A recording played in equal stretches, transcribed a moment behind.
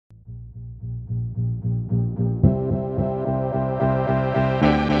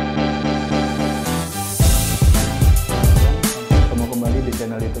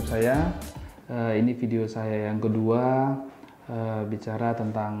saya. Ini video saya yang kedua,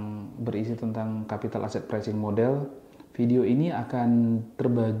 berisi tentang capital asset pricing model. Video ini akan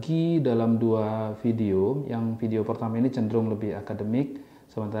terbagi dalam dua video. Yang video pertama ini cenderung lebih akademik,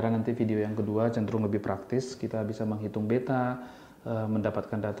 sementara nanti video yang kedua cenderung lebih praktis. Kita bisa menghitung beta,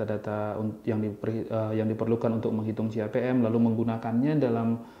 mendapatkan data-data yang diperlukan untuk menghitung CAPM, lalu menggunakannya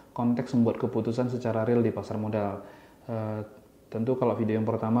dalam konteks membuat keputusan secara real di pasar modal. Tentu kalau video yang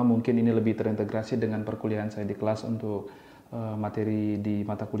pertama mungkin ini lebih terintegrasi dengan perkuliahan saya di kelas untuk materi di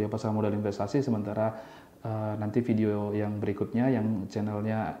mata kuliah pasar modal investasi, sementara nanti video yang berikutnya yang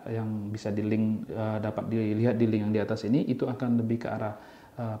channelnya yang bisa dapat dilihat di link yang di atas ini, itu akan lebih ke arah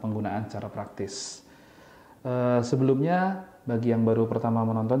penggunaan secara praktis. Sebelumnya, bagi yang baru pertama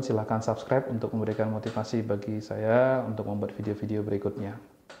menonton, silahkan subscribe untuk memberikan motivasi bagi saya untuk membuat video-video berikutnya.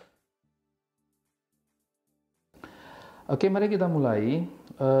 Oke, mari kita mulai.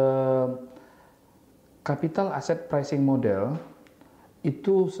 Capital asset pricing model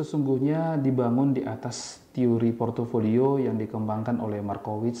itu sesungguhnya dibangun di atas teori portofolio yang dikembangkan oleh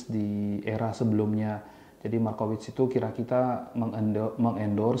Markowitz di era sebelumnya. Jadi Markowitz itu kira-kira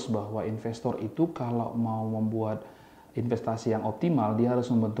mengendorse bahwa investor itu kalau mau membuat investasi yang optimal, dia harus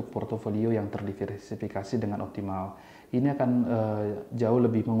membentuk portofolio yang terdiversifikasi dengan optimal. Ini akan jauh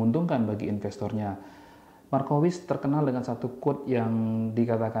lebih menguntungkan bagi investornya. Markowitz terkenal dengan satu quote yang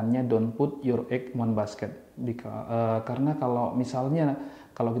dikatakannya, "Don't put your egg in one basket." Karena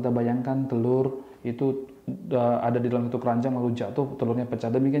kalau kita bayangkan telur itu ada di dalam satu keranjang lalu jatuh, telurnya pecah.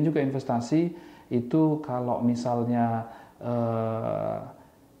 Demikian juga investasi itu kalau misalnya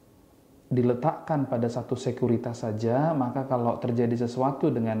diletakkan pada satu sekuritas saja, maka kalau terjadi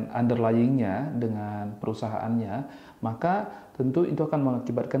sesuatu dengan underlying-nya, dengan perusahaannya, maka tentu itu akan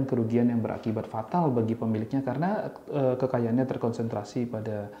mengakibatkan kerugian yang berakibat fatal bagi pemiliknya karena kekayaannya terkonsentrasi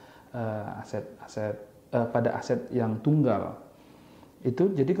pada aset yang tunggal.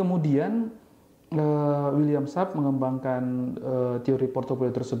 Itu jadi kemudian William Sharpe mengembangkan teori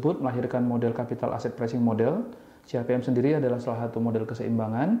portofolio tersebut, melahirkan model capital asset pricing model. CAPM sendiri adalah salah satu model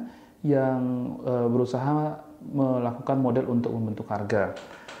keseimbangan yang berusaha melakukan model untuk membentuk harga.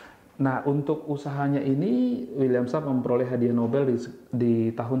 Nah, untuk usahanya ini William Sharpe memperoleh hadiah Nobel di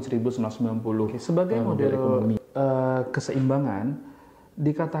tahun 1990. Sebagai model ekonomi keseimbangan,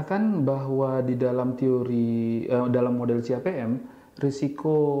 dikatakan bahwa di dalam dalam model CAPM,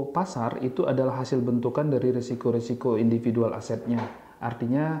 risiko pasar itu adalah hasil bentukan dari risiko-risiko individual asetnya.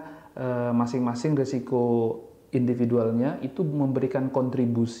 Artinya masing-masing risiko individualnya itu memberikan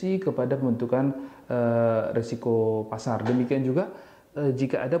kontribusi kepada pembentukan risiko pasar. Demikian juga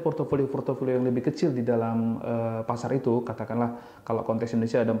jika ada portofolio-portofolio yang lebih kecil di dalam pasar itu, katakanlah kalau konteks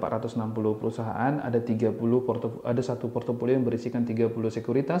Indonesia ada 460 perusahaan, ada satu portofolio yang berisikan 30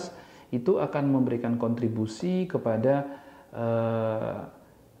 sekuritas, itu akan memberikan kontribusi kepada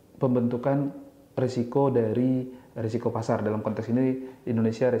pembentukan risiko dari risiko pasar. Dalam konteks ini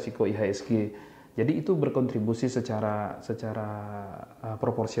Indonesia risiko IHSG. Jadi itu berkontribusi secara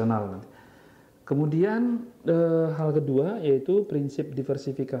proporsional. Kemudian hal kedua yaitu prinsip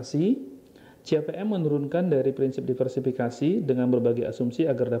diversifikasi. CAPM menurunkan dari prinsip diversifikasi dengan berbagai asumsi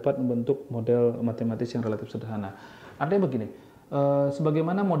agar dapat membentuk model matematis yang relatif sederhana. Artinya begini,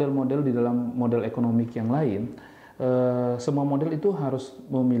 sebagaimana model-model di dalam model ekonomik yang lain, semua model itu harus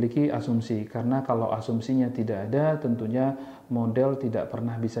memiliki asumsi, karena kalau asumsinya tidak ada, tentunya model tidak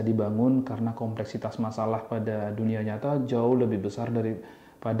pernah bisa dibangun karena kompleksitas masalah pada dunia nyata jauh lebih besar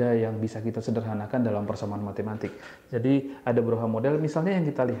daripada yang bisa kita sederhanakan dalam persamaan matematik. Jadi ada beberapa model, misalnya yang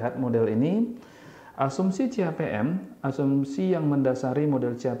kita lihat model ini, asumsi CAPM, asumsi yang mendasari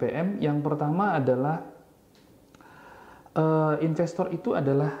model CAPM, yang pertama adalah investor itu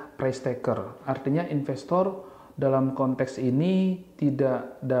adalah price taker, artinya investor dalam konteks ini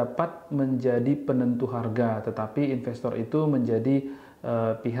tidak dapat menjadi penentu harga, tetapi investor itu menjadi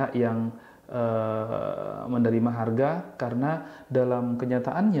pihak yang menerima harga, karena dalam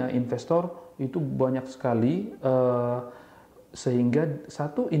kenyataannya investor itu banyak sekali sehingga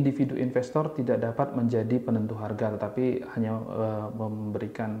satu individu investor tidak dapat menjadi penentu harga, tetapi hanya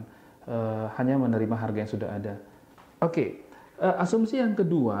hanya menerima harga yang sudah ada. Oke. Asumsi yang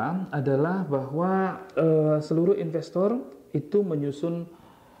kedua adalah bahwa seluruh investor itu menyusun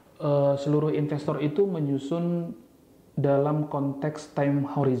dalam konteks time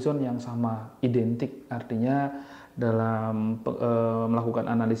horizon yang sama, identik. Artinya dalam melakukan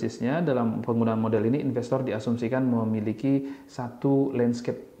analisisnya, dalam penggunaan model ini, investor diasumsikan memiliki satu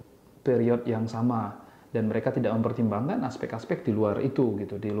landscape period yang sama, dan mereka tidak mempertimbangkan aspek-aspek di luar itu,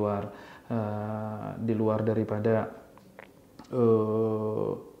 gitu, di luar daripada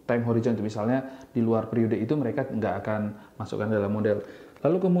time horizon itu, misalnya di luar periode itu mereka nggak akan masukkan dalam model.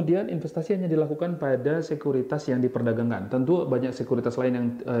 Lalu kemudian investasi hanya dilakukan pada sekuritas yang diperdagangkan. Tentu banyak sekuritas lain yang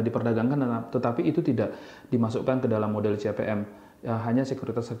diperdagangkan, tetapi itu tidak dimasukkan ke dalam model CPM, ya, hanya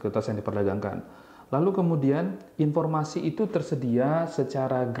sekuritas-sekuritas yang diperdagangkan. Lalu kemudian informasi itu tersedia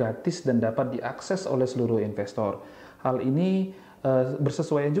secara gratis dan dapat diakses oleh seluruh investor. Hal ini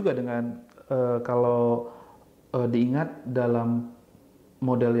bersesuaian juga dengan kalau diingat dalam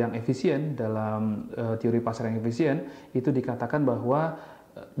model yang efisien, dalam teori pasar yang efisien, itu dikatakan bahwa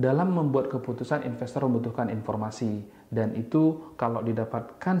dalam membuat keputusan investor membutuhkan informasi, dan itu kalau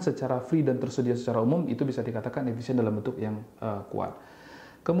didapatkan secara free dan tersedia secara umum itu bisa dikatakan efisien dalam bentuk yang kuat.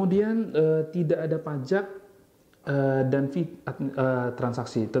 Kemudian tidak ada pajak dan fee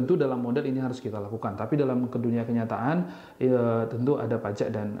transaksi. Tentu dalam model ini harus kita lakukan, tapi dalam dunia kenyataan tentu ada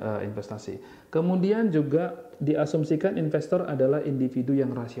pajak dan investasi. Kemudian juga diasumsikan investor adalah individu yang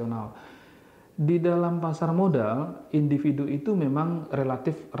rasional. Di dalam pasar modal, individu itu memang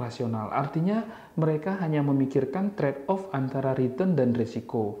relatif rasional. Artinya mereka hanya memikirkan trade-off antara return dan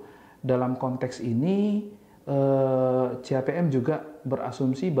risiko. Dalam konteks ini, CAPM juga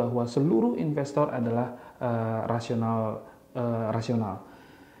berasumsi bahwa seluruh investor adalah rasional.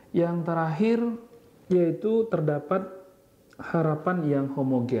 Yang terakhir yaitu terdapat harapan yang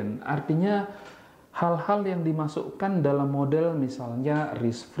homogen. Artinya hal-hal yang dimasukkan dalam model, misalnya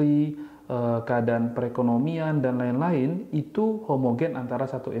risk free, keadaan perekonomian dan lain-lain, itu homogen antara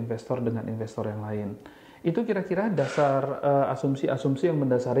satu investor dengan investor yang lain. Itu kira-kira dasar asumsi-asumsi yang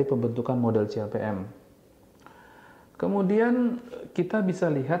mendasari pembentukan model CAPM. Kemudian kita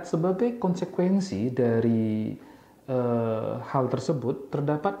bisa lihat sebagai konsekuensi dari hal tersebut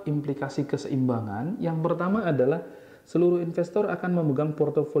terdapat implikasi keseimbangan. Yang pertama adalah seluruh investor akan memegang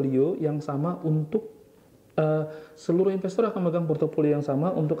portofolio yang sama untuk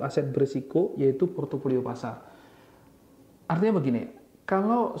aset berisiko, yaitu portofolio pasar. Artinya begini,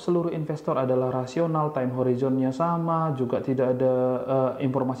 kalau seluruh investor adalah rasional, time horizonnya sama, juga tidak ada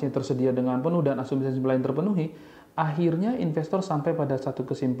informasinya tersedia dengan penuh dan asumsi lain terpenuhi, akhirnya investor sampai pada satu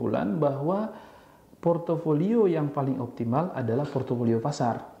kesimpulan bahwa portofolio yang paling optimal adalah portofolio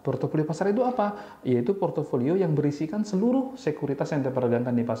pasar. Portofolio pasar itu apa? Yaitu portofolio yang berisikan seluruh sekuritas yang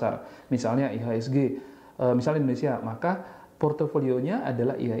diperdagangkan di pasar. Misalnya IHSG, misalnya Indonesia, maka portofolionya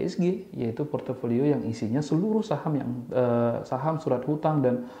adalah IHSG, yaitu portofolio yang isinya seluruh saham saham, surat hutang,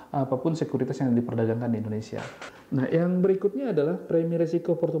 dan apapun sekuritas yang diperdagangkan di Indonesia. Nah, yang berikutnya adalah premi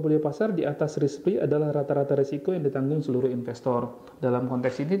risiko portofolio pasar di atas risk free adalah rata-rata risiko yang ditanggung seluruh investor. Dalam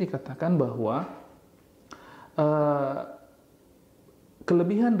konteks ini dikatakan bahwa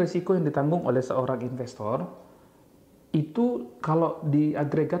kelebihan risiko yang ditanggung oleh seorang investor itu kalau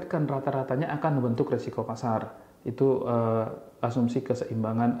diagregatkan rata-ratanya akan membentuk risiko pasar. Itu asumsi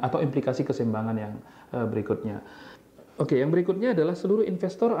keseimbangan atau implikasi keseimbangan yang berikutnya. Oke, yang berikutnya adalah seluruh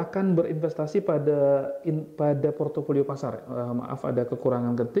investor akan berinvestasi pada portofolio pasar. Maaf, ada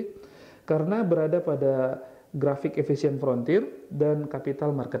kekurangan ketik karena berada pada grafik efisien frontier dan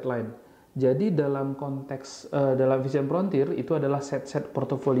capital market line. Jadi dalam konteks dalam efisien frontier itu adalah set-set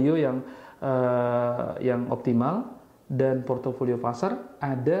portofolio yang optimal, dan portofolio pasar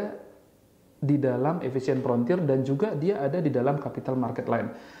ada di dalam efisien frontier dan juga dia ada di dalam capital market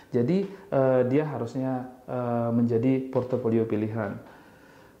line. Jadi dia harusnya menjadi portofolio pilihan.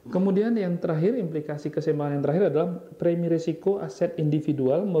 Kemudian yang terakhir, implikasi keseimbangan yang terakhir adalah premi risiko aset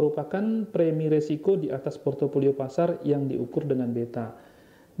individual merupakan premi risiko di atas portofolio pasar yang diukur dengan beta.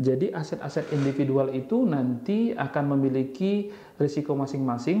 Jadi aset-aset individual itu nanti akan memiliki risiko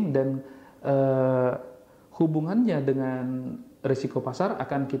masing-masing, dan hubungannya dengan risiko pasar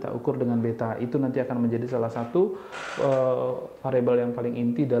akan kita ukur dengan beta. Itu nanti akan menjadi salah satu variabel yang paling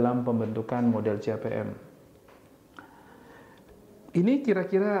inti dalam pembentukan model CAPM. Ini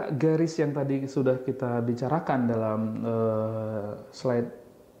kira-kira garis yang tadi sudah kita bicarakan dalam slide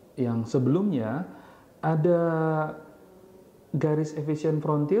yang sebelumnya. Ada garis efisien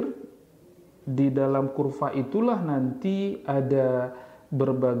frontier, di dalam kurva itulah nanti ada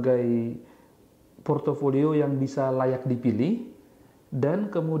berbagai portofolio yang bisa layak dipilih, dan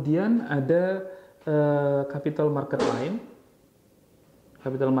kemudian ada capital market line.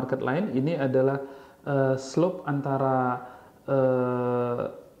 Capital market line ini adalah slope antara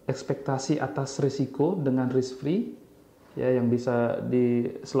ekspektasi atas risiko dengan risk free, ya, yang bisa di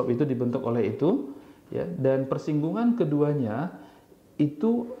slope itu dibentuk oleh itu, ya, dan persinggungan keduanya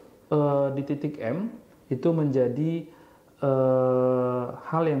itu di titik M itu menjadi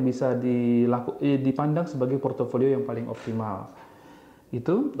hal yang bisa dipandang sebagai portofolio yang paling optimal.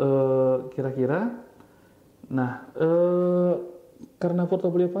 Itu kira-kira. Nah, Karena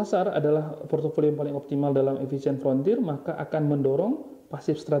portofolio pasar adalah portofolio yang paling optimal dalam efisien frontier, maka akan mendorong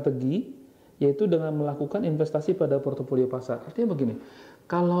pasif strategi, yaitu dengan melakukan investasi pada portofolio pasar. Artinya begini,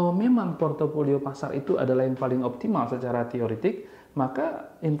 kalau memang portofolio pasar itu adalah yang paling optimal secara teoretik,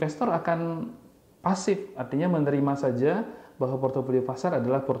 maka investor akan pasif, artinya menerima saja bahwa portofolio pasar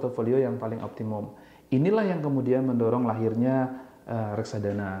adalah portofolio yang paling optimum. Inilah yang kemudian mendorong lahirnya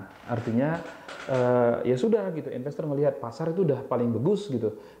reksadana. Artinya ya sudah gitu, investor melihat pasar itu udah paling bagus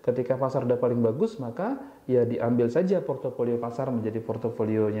gitu. Ketika pasar udah paling bagus, maka ya diambil saja portofolio pasar menjadi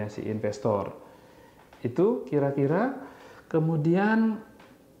portofolionya si investor. Itu kira-kira. Kemudian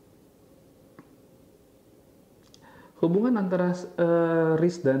hubungan antara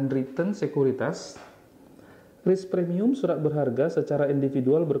risk dan return sekuritas. Risk premium surat berharga secara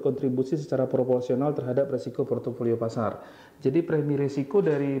individual berkontribusi secara proporsional terhadap resiko portofolio pasar. Jadi premi risiko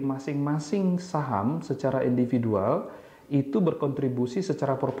dari masing-masing saham secara individual itu berkontribusi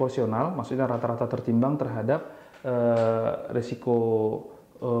secara proporsional, maksudnya rata-rata tertimbang terhadap risiko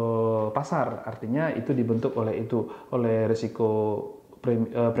pasar. Artinya itu dibentuk oleh risiko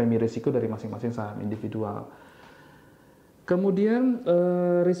premi risiko dari masing-masing saham individual. Kemudian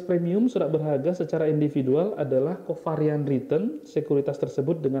risk premium surat berharga secara individual adalah covariant return sekuritas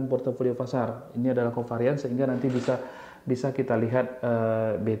tersebut dengan portofolio pasar. Ini adalah covariant sehingga nanti bisa kita lihat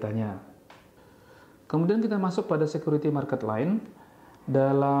betanya. Kemudian kita masuk pada security market line.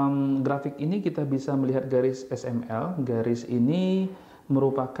 Dalam grafik ini kita bisa melihat garis SML. Garis ini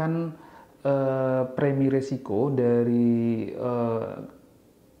merupakan premi risiko dari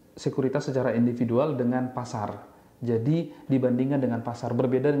sekuritas secara individual dengan pasar. Jadi dibandingkan dengan pasar,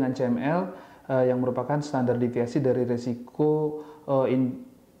 berbeda dengan CML yang merupakan standar deviasi dari risiko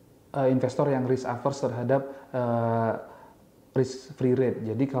investor yang risk averse terhadap risk free rate.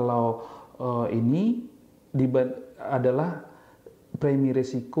 Jadi kalau ini adalah premi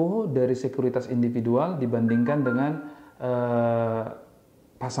risiko dari sekuritas individual dibandingkan dengan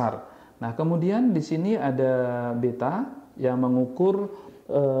pasar. Nah, kemudian di sini ada beta yang mengukur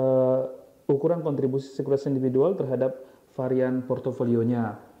ukuran kontribusi sekuritas individual terhadap varian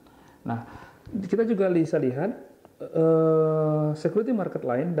portofolionya. Nah, kita juga bisa lihat security market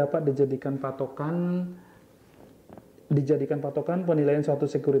line dapat dijadikan patokan penilaian suatu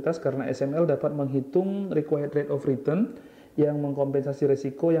sekuritas karena SML dapat menghitung required rate of return yang mengkompensasi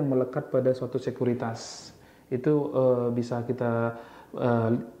risiko yang melekat pada suatu sekuritas. Itu bisa kita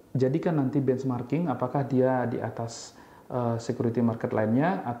jadikan nanti benchmarking apakah dia di atas security market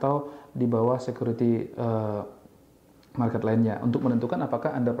lainnya atau di bawah security market lainnya untuk menentukan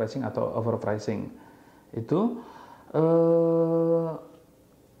apakah underpricing atau overpricing. Itu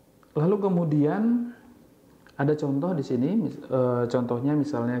lalu kemudian ada contoh di sini, contohnya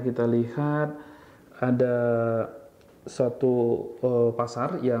misalnya kita lihat ada suatu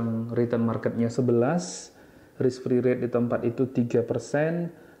pasar yang return marketnya 11, risk free rate di tempat itu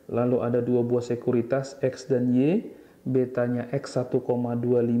 3%, lalu ada dua buah sekuritas X dan Y, betanya X 1,25,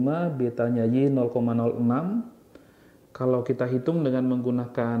 betanya Y 0,06. Kalau kita hitung dengan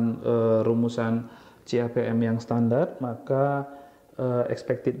menggunakan rumusan CAPM yang standar, maka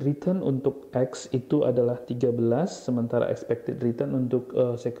expected return untuk X itu adalah 13, sementara expected return untuk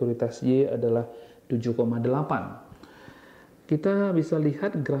sekuritas Y adalah 7,8. Kita bisa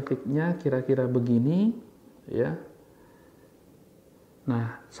lihat grafiknya kira-kira begini, ya.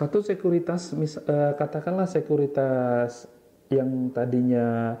 Nah, satu sekuritas, katakanlah sekuritas yang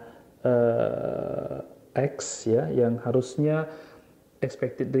tadinya X ya, yang harusnya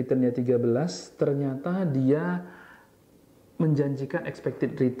expected return-nya 13, ternyata dia menjanjikan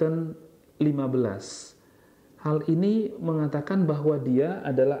expected return 15. Hal ini mengatakan bahwa dia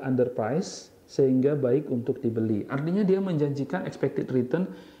adalah underpriced sehingga baik untuk dibeli. Artinya dia menjanjikan expected return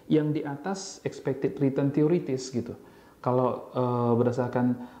yang di atas expected return teoritis gitu. Kalau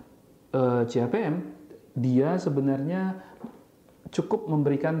berdasarkan CAPM, dia sebenarnya cukup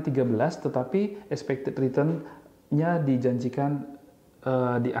memberikan 13, tetapi expected return-nya dijanjikan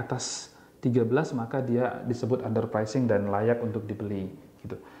di atas 13, maka dia disebut underpricing dan layak untuk dibeli.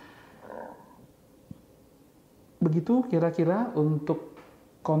 Gitu. Begitu kira-kira untuk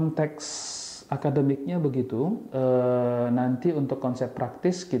konteks akademiknya begitu. Nanti untuk konsep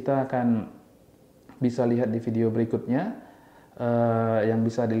praktis kita akan bisa lihat di video berikutnya, yang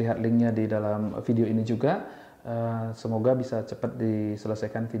bisa dilihat linknya di dalam video ini juga. Semoga bisa cepat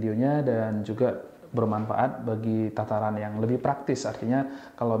diselesaikan videonya dan juga bermanfaat bagi tataran yang lebih praktis.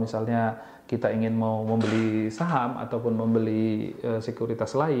 Artinya kalau misalnya kita ingin mau membeli saham ataupun membeli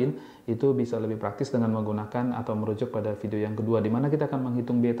sekuritas lain, itu bisa lebih praktis dengan menggunakan atau merujuk pada video yang kedua, di mana kita akan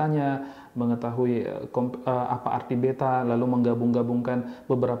menghitung betanya, mengetahui apa arti beta, lalu menggabung-gabungkan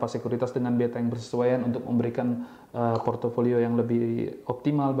beberapa sekuritas dengan beta yang bersesuaian untuk memberikan portofolio yang lebih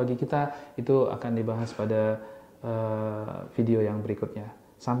optimal bagi kita. Itu akan dibahas pada video yang berikutnya.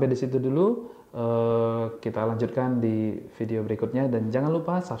 Sampai di situ dulu. Kita lanjutkan di video berikutnya, dan jangan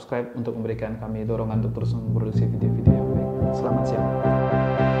lupa subscribe untuk memberikan kami dorongan untuk terus memproduksi video-video yang baik. Selamat siang.